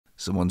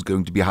Someone's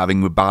going to be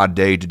having a bad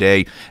day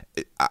today.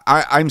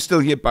 I'm still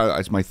here, but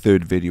it's my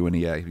third video in a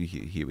year.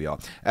 Here we are.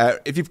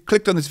 If you've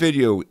clicked on this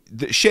video,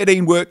 the shit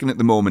ain't working at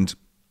the moment.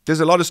 There's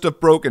a lot of stuff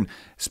broken.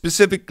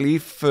 Specifically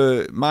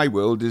for my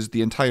world is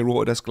the entire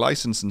Autodesk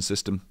licensing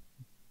system.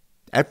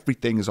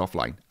 Everything is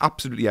offline.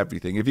 Absolutely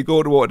everything. If you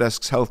go to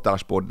Autodesk's health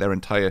dashboard, their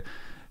entire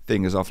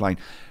thing is offline.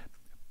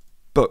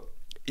 But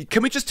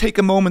can we just take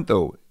a moment,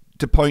 though,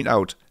 to point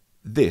out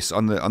this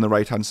on the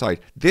right-hand side?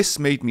 This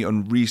made me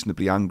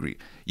unreasonably angry.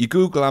 You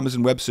Google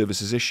Amazon Web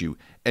Services issue,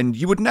 and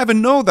you would never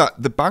know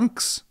that the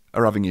banks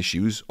are having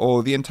issues,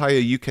 or the entire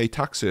UK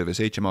tax service,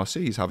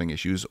 HMRC, is having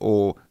issues,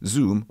 or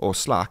Zoom, or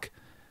Slack.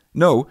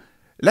 No,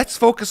 let's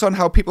focus on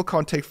how people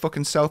can't take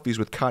fucking selfies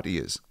with cat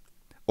ears,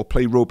 or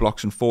play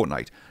Roblox and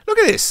Fortnite. Look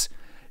at this.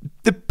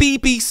 The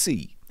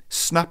BBC,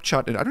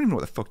 Snapchat, and I don't even know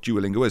what the fuck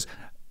Duolingo is,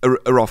 are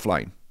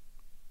offline.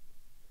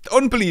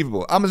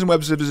 Unbelievable. Amazon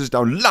Web Services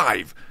down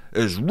live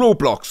as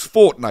Roblox,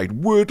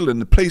 Fortnite, Wordle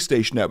and the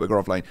PlayStation Network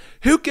are offline.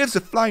 Who gives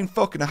a flying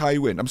fuck in a high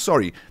wind? I'm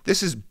sorry.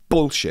 This is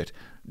bullshit.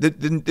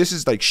 This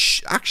is like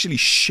actually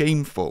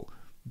shameful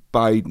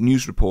by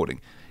news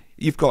reporting.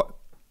 You've got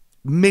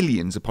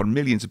millions upon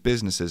millions of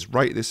businesses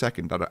right this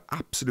second that are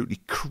absolutely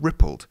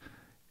crippled.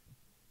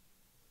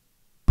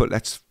 But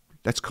let's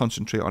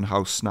concentrate on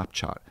how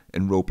Snapchat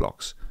and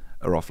Roblox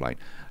are offline.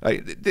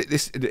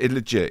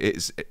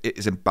 It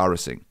is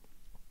embarrassing.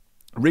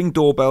 Ring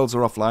doorbells are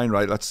offline,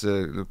 right? That's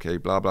okay,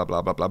 blah, blah,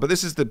 blah, blah, blah. But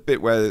this is the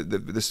bit where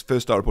this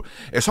first star report.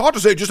 It's hard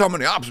to say just how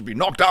many apps have been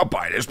knocked out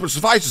by this, but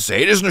suffice to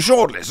say, it isn't a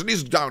short list. It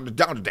is down to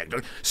deck.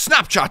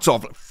 Snapchat's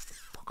off.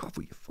 Fuck off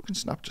with your fucking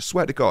Snapchat.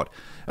 Swear to God.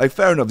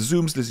 Fair enough,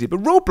 Zoom's this year.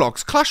 But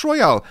Roblox, Clash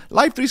Royale,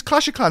 Live 3's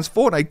Clash of Clans,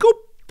 Fortnite. Go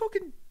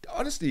fucking,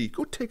 honestly,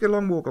 go take a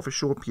long walk off a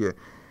shore pier.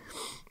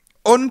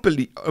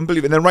 Unbelievable.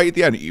 And then right at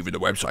the end, even the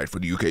website for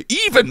the UK.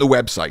 Even the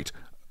website.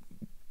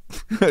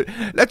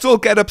 Let's all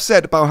get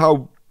upset about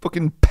how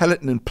fucking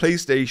Peloton and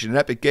PlayStation and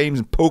Epic Games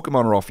and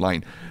Pokemon are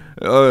offline.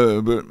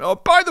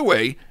 By the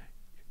way,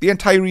 the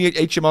entire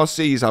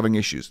HMRC is having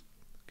issues.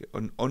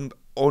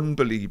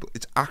 Unbelievable.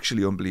 It's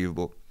actually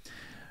unbelievable.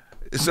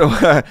 So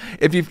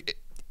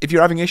if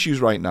you're having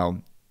issues right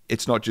now,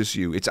 it's not just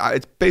you. It's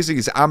basically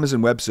it's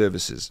Amazon Web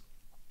Services.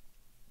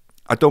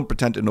 I don't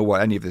pretend to know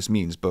what any of this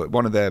means, but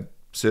one of their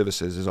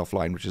services is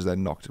offline, which is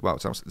then knocked. Well,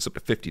 it's up to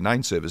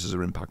 59 services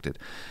are impacted,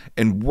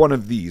 and one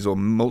of these or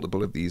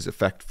multiple of these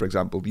affect, for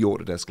example, the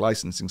Autodesk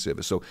licensing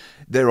service. So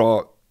there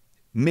are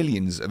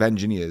millions of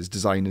engineers,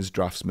 designers,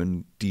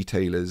 draftsmen,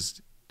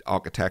 detailers,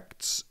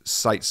 architects,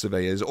 site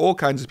surveyors, all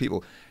kinds of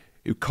people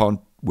who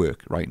can't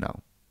work right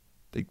now.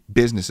 The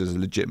businesses are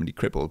legitimately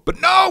crippled. But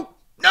no,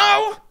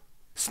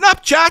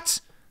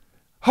 Snapchat.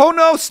 Oh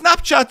no,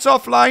 Snapchat's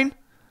offline.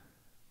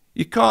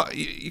 You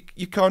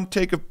can't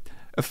take a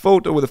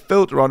photo with a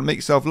filter on and make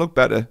yourself look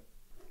better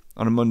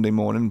on a Monday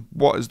morning.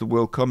 What is the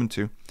world coming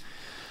to?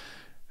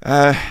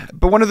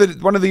 But one of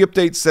the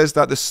updates says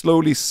that they're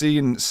slowly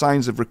seeing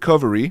signs of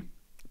recovery,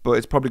 but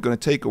it's probably going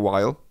to take a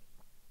while.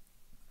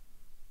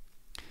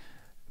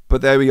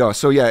 But there we are.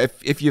 So yeah,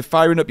 if you're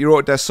firing up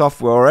your Autodesk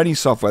software or any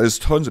software, there's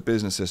tons of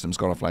business systems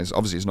gone offline.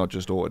 Obviously, it's not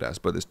just Autodesk,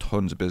 but there's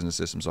tons of business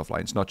systems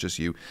offline. It's not just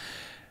you.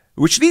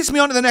 Which leads me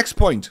on to the next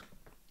point.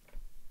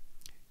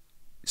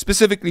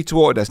 Specifically to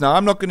Autodesk. Now,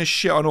 I'm not going to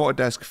shit on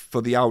Autodesk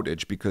for the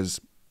outage because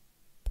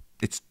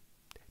it's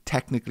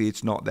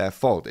not their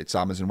fault. It's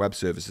Amazon Web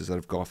Services that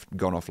have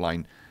gone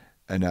offline,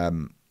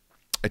 and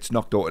it's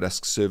knocked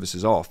Autodesk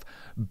services off.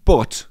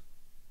 But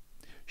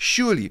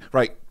surely,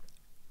 right,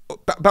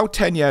 about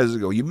 10 years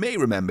ago, you may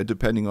remember,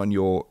 depending on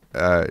your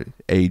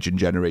age and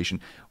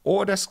generation,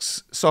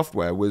 Autodesk's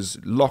software was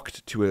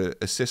locked to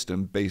a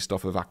system based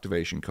off of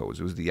activation codes.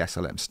 It was the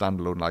SLM,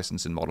 standalone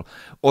licensing model,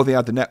 or they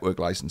had the network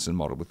licensing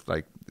model with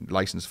like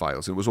license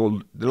files. It was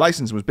all, the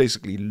license was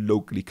basically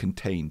locally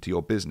contained to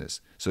your business.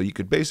 So you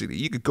could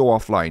go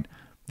offline,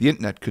 the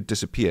internet could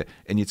disappear,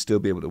 and you'd still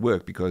be able to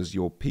work because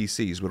your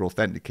PCs would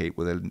authenticate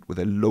with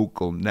a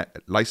local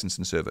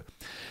licensing server.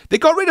 They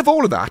got rid of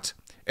all of that,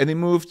 and they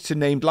moved to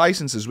named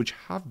licenses, which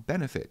have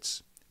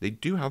benefits. They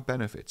do have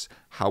benefits.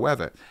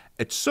 However,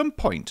 at some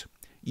point,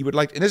 you would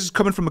like, and this is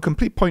coming from a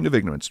complete point of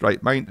ignorance, right?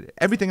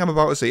 Everything I'm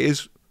about to say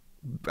is,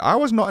 I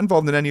was not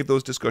involved in any of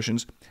those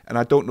discussions, and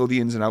I don't know the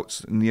ins and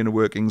outs and the inner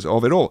workings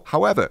of it all.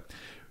 However,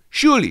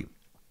 surely,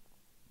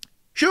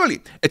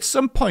 at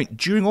some point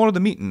during all of the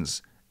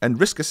meetings and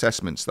risk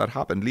assessments that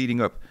happened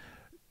leading up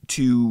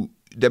to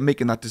them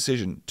making that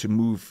decision to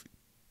move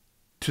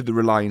to the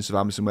reliance of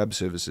Amazon Web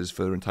Services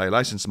for their entire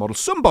license model,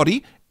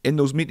 somebody in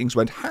those meetings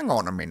went, hang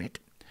on a minute,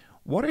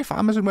 what if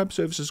Amazon Web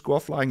Services go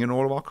offline and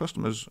all of our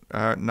customers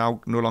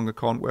now no longer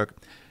can't work?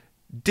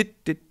 Did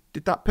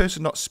that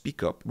person not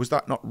speak up? Was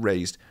that not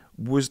raised?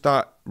 Was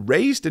that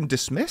raised and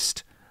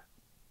dismissed?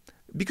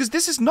 Because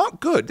this is not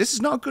good. This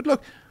is not a good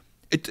look.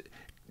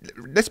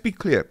 Let's be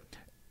clear.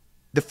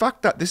 The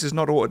fact that this is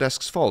not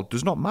Autodesk's fault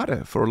does not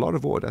matter for a lot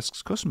of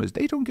Autodesk's customers.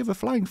 They don't give a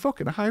flying fuck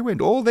in a high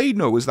wind. All they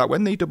know is that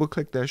when they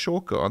double-click their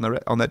shortcut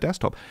on their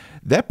desktop,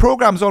 their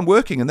programs aren't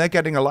working and they're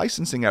getting a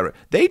licensing error.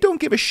 They don't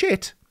give a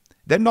shit.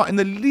 They're not in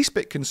the least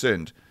bit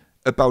concerned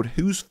about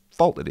whose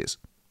fault it is.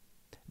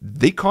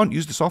 They can't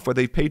use the software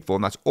they've paid for,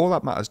 and that's all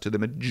that matters to the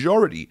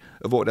majority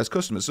of Autodesk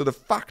customers. So the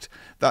fact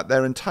that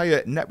their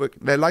entire network,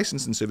 their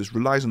licensing service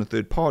relies on a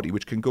third party,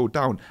 which can go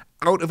down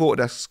out of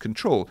Autodesk's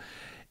control,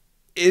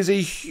 is a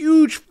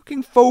huge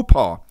fucking faux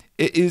pas.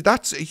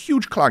 That's a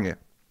huge clanger.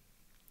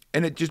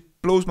 And it just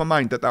blows my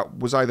mind that that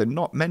was either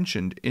not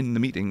mentioned in the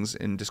meetings,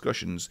 in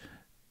discussions,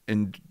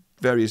 in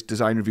various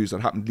design reviews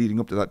that happened leading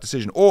up to that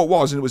decision, or it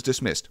was and it was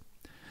dismissed.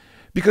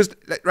 Because,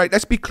 right,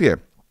 let's be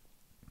clear.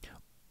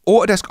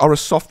 Autodesk are a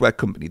software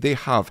company. They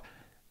have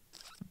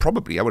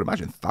probably, I would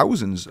imagine,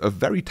 thousands of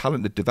very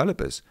talented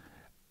developers.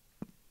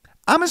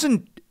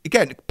 Amazon,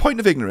 again,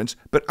 point of ignorance,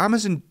 but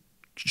Amazon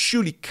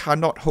surely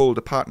cannot hold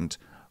a patent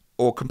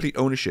or complete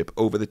ownership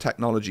over the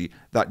technology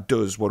that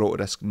does what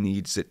Autodesk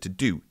needs it to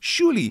do.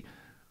 Surely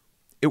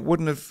it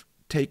wouldn't have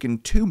taken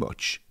too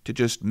much to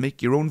just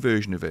make your own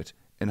version of it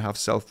and have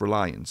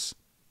self-reliance.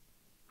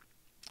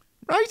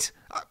 Right?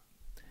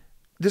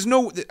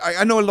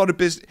 I know a lot of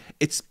business,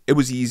 it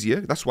was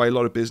easier. That's why a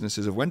lot of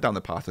businesses have went down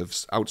the path of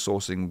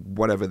outsourcing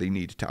whatever they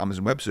need to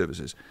Amazon Web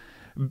Services.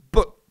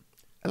 But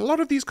a lot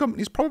of these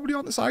companies probably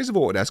aren't the size of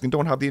Autodesk and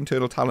don't have the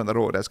internal talent that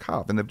Autodesk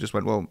have. And they've just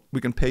went, well, we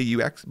can pay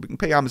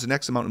Amazon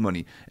X amount of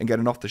money and get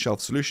an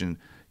off-the-shelf solution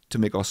to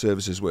make our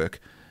services work.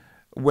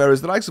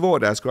 Whereas the likes of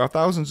Autodesk, who have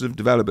thousands of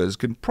developers,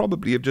 can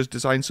probably have just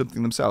designed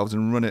something themselves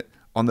and run it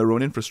on their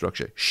own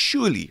infrastructure.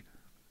 Surely.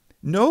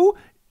 No?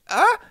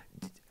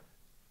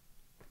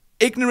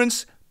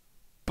 Ignorance,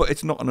 but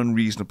it's not an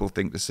unreasonable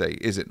thing to say,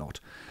 is it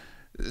not?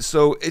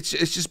 So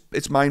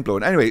it's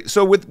mind-blowing. Anyway,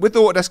 so with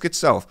Autodesk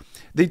itself,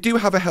 they do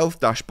have a health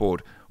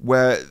dashboard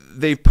where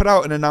they've put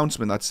out an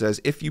announcement that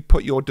says if you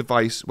put your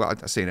device, well,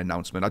 I say an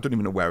announcement, I don't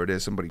even know where it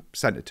is, somebody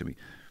sent it to me.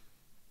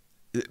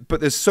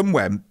 But there's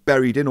somewhere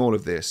buried in all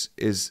of this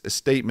is a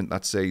statement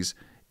that says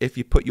if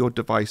you put your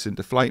device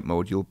into flight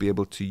mode, you'll be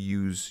able to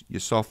use your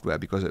software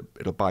because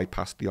it'll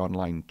bypass the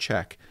online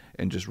check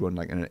and just run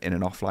like in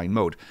an offline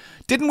mode.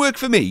 Didn't work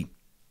for me.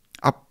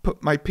 I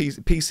put my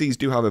PCs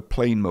do have a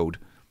plane mode,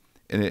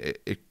 and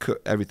it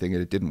cut everything,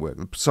 and it didn't work.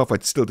 The software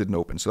still didn't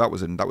open, so that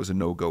was a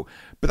no-go.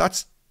 But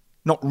that's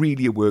not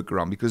really a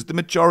workaround because the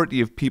majority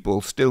of people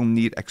still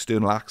need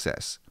external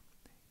access,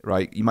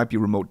 right? You might be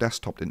remote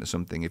desktoped into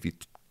something. If you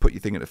put your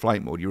thing into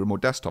flight mode, your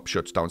remote desktop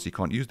shuts down, so you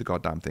can't use the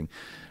goddamn thing.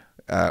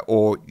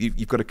 Or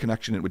you've got a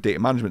connection into a data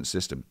management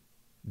system.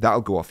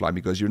 That'll go offline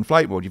because you're in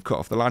flight mode. You've cut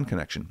off the LAN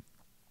connection.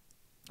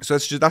 So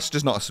that's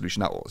just not a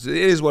solution at all. It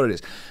is what it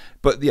is.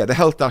 But yeah, the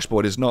health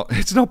dashboard it's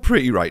not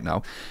pretty right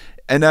now.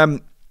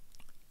 And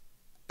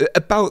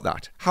about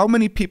that, how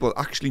many people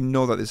actually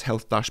know that this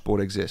health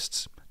dashboard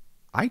exists?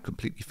 I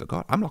completely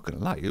forgot. I'm not going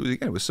to lie.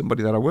 It was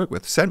somebody that I work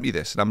with sent me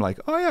this, and I'm like,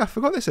 oh yeah, I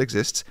forgot this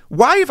exists.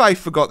 Why have I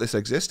forgot this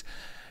exists?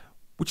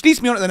 Which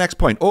leads me on to the next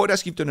point.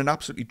 Autodesk, you've done an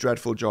absolutely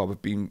dreadful job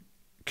of being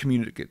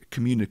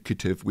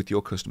communicative with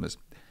your customers.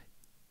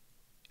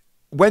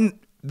 When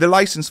the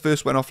license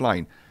first went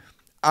offline,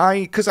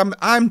 because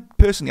I'm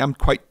personally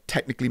quite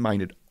technically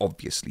minded,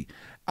 obviously.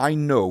 I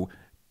know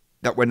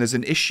that when there's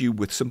an issue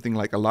with something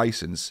like a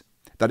license,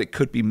 that it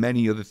could be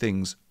many other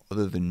things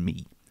other than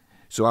me.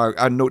 So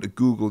I know to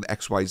Google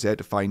XYZ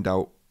to find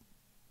out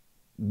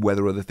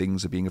whether other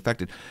things are being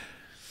affected.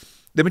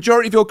 The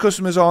majority of your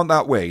customers aren't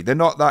that way. They're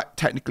not that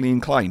technically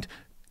inclined.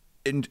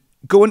 And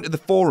going to the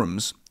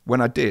forums,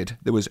 when I did,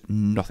 there was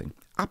nothing.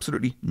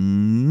 Absolutely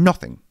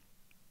nothing.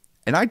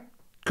 And I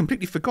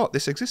completely forgot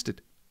this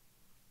existed.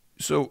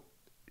 So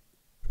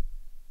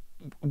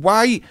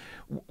why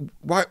do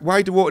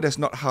Autodesk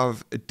not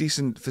have a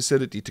decent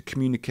facility to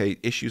communicate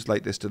issues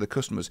like this to the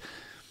customers?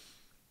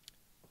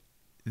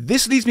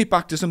 This leads me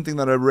back to something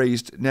that I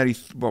raised nearly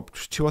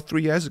 2 or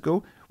 3 years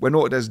ago when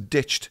Autodesk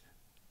ditched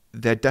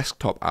their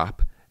desktop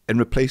app and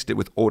replaced it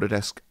with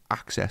Autodesk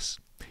Access.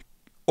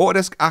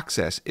 Autodesk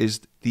Access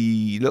is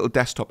the little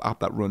desktop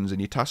app that runs in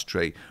your task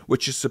tray,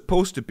 which is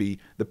supposed to be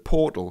the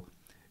portal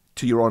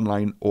to your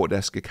online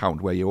Autodesk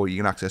account where you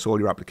can access all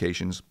your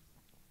applications,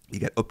 you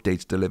get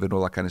updates delivered,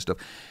 all that kind of stuff.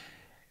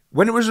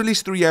 When it was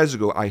released 3 years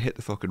ago, I hit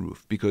the fucking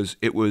roof because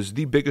it was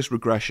the biggest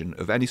regression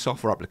of any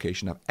software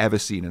application I've ever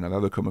seen and I've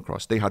ever come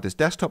across. They had this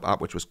desktop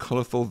app which was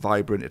colorful,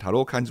 vibrant, it had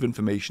all kinds of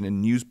information in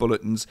news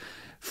bulletins,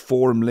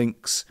 forum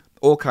links,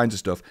 all kinds of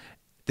stuff.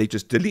 They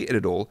just deleted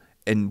it all,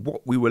 and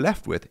what we were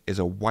left with is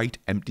a white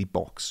empty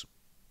box.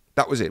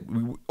 That was it.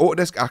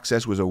 Autodesk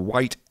Access was a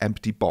white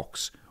empty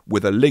box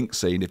with a link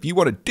saying, if you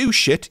want to do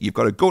shit, you've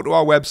got to go to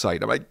our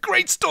website. I'm like,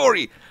 great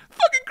story.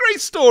 Fucking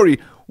great story.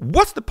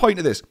 What's the point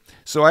of this?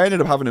 So I ended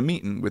up having a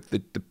meeting with the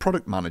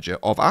product manager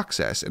of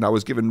Access, and I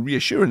was given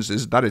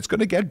reassurances that it's going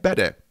to get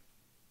better.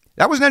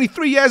 That was nearly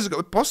 3 years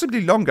ago,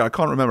 possibly longer. I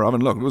can't remember. I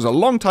haven't looked. It was a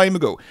long time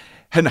ago.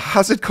 And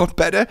has it got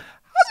better? Has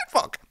it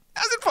fuck?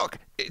 Has it fuck?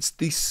 It's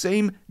the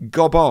same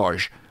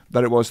garbage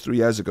that it was 3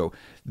 years ago.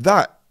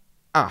 That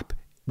app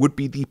would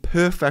be the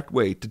perfect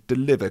way to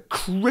deliver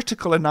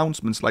critical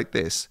announcements like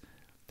this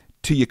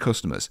to your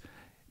customers.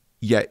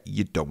 Yet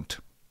you don't.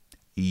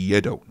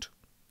 You don't.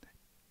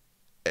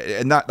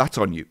 And that's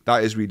on you.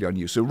 That is really on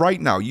you. So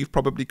right now, you've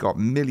probably got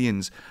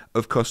millions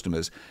of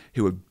customers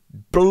who are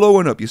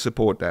blowing up your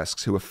support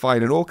desks, who are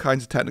filing all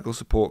kinds of technical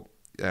support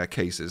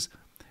cases,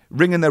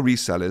 ringing their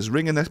resellers,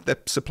 ringing their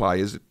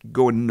suppliers,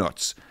 going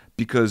nuts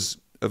because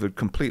of a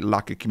complete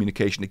lack of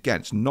communication. Again,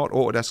 it's not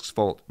Autodesk's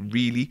fault,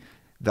 really,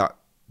 that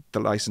the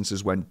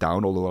licenses went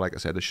down, although, like I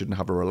said, I shouldn't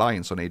have a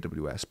reliance on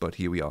AWS, but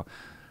here we are.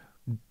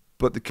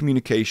 But the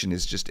communication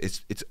is just,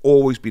 it's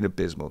always been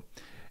abysmal.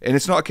 And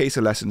it's not a case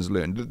of lessons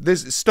learned.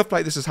 There's stuff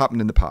like this has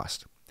happened in the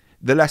past.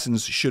 The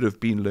lessons should have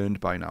been learned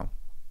by now.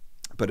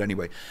 But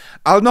anyway,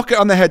 I'll knock it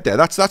on the head there.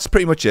 That's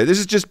pretty much it. This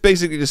is just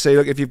basically to say,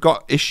 look, if you've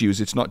got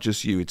issues, it's not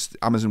just you. It's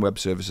Amazon Web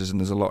Services, and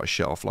there's a lot of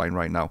shit offline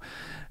right now.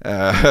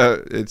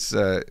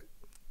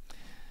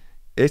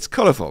 It's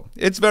colourful.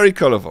 It's very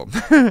colourful.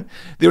 The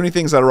only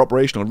things that are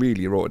operational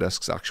really are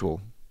Autodesk's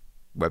actual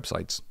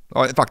websites.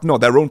 Or in fact, no,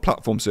 their own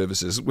platform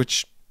services,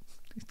 which...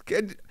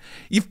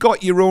 You've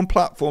got your own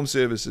platform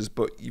services,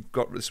 but you've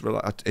got this.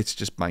 It's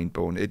just mind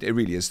blowing. It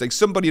really is. Like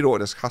somebody at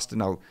Autodesk has to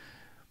now,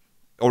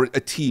 or a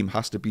team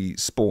has to be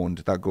spawned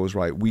that goes,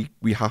 right,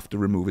 we have to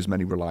remove as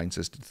many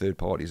reliances to third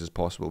parties as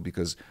possible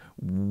because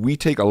we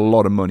take a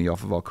lot of money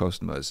off of our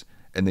customers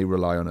and they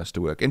rely on us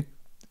to work. And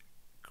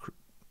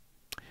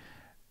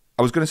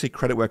I was going to say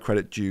credit where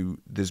credit due.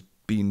 There's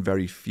been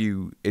very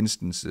few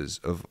instances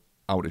of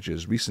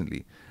outages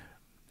recently.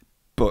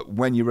 But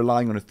when you're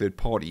relying on a third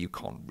party, you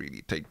can't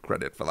really take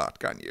credit for that,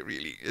 can you,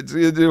 really?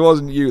 It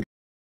wasn't you that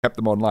kept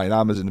them online.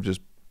 Amazon have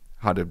just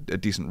had a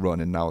decent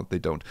run, and now they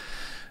don't.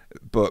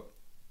 But,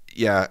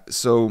 yeah,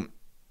 so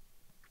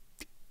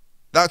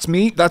that's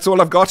me. That's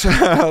all I've got.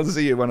 I'll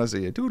see you when I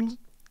see you. Toodles.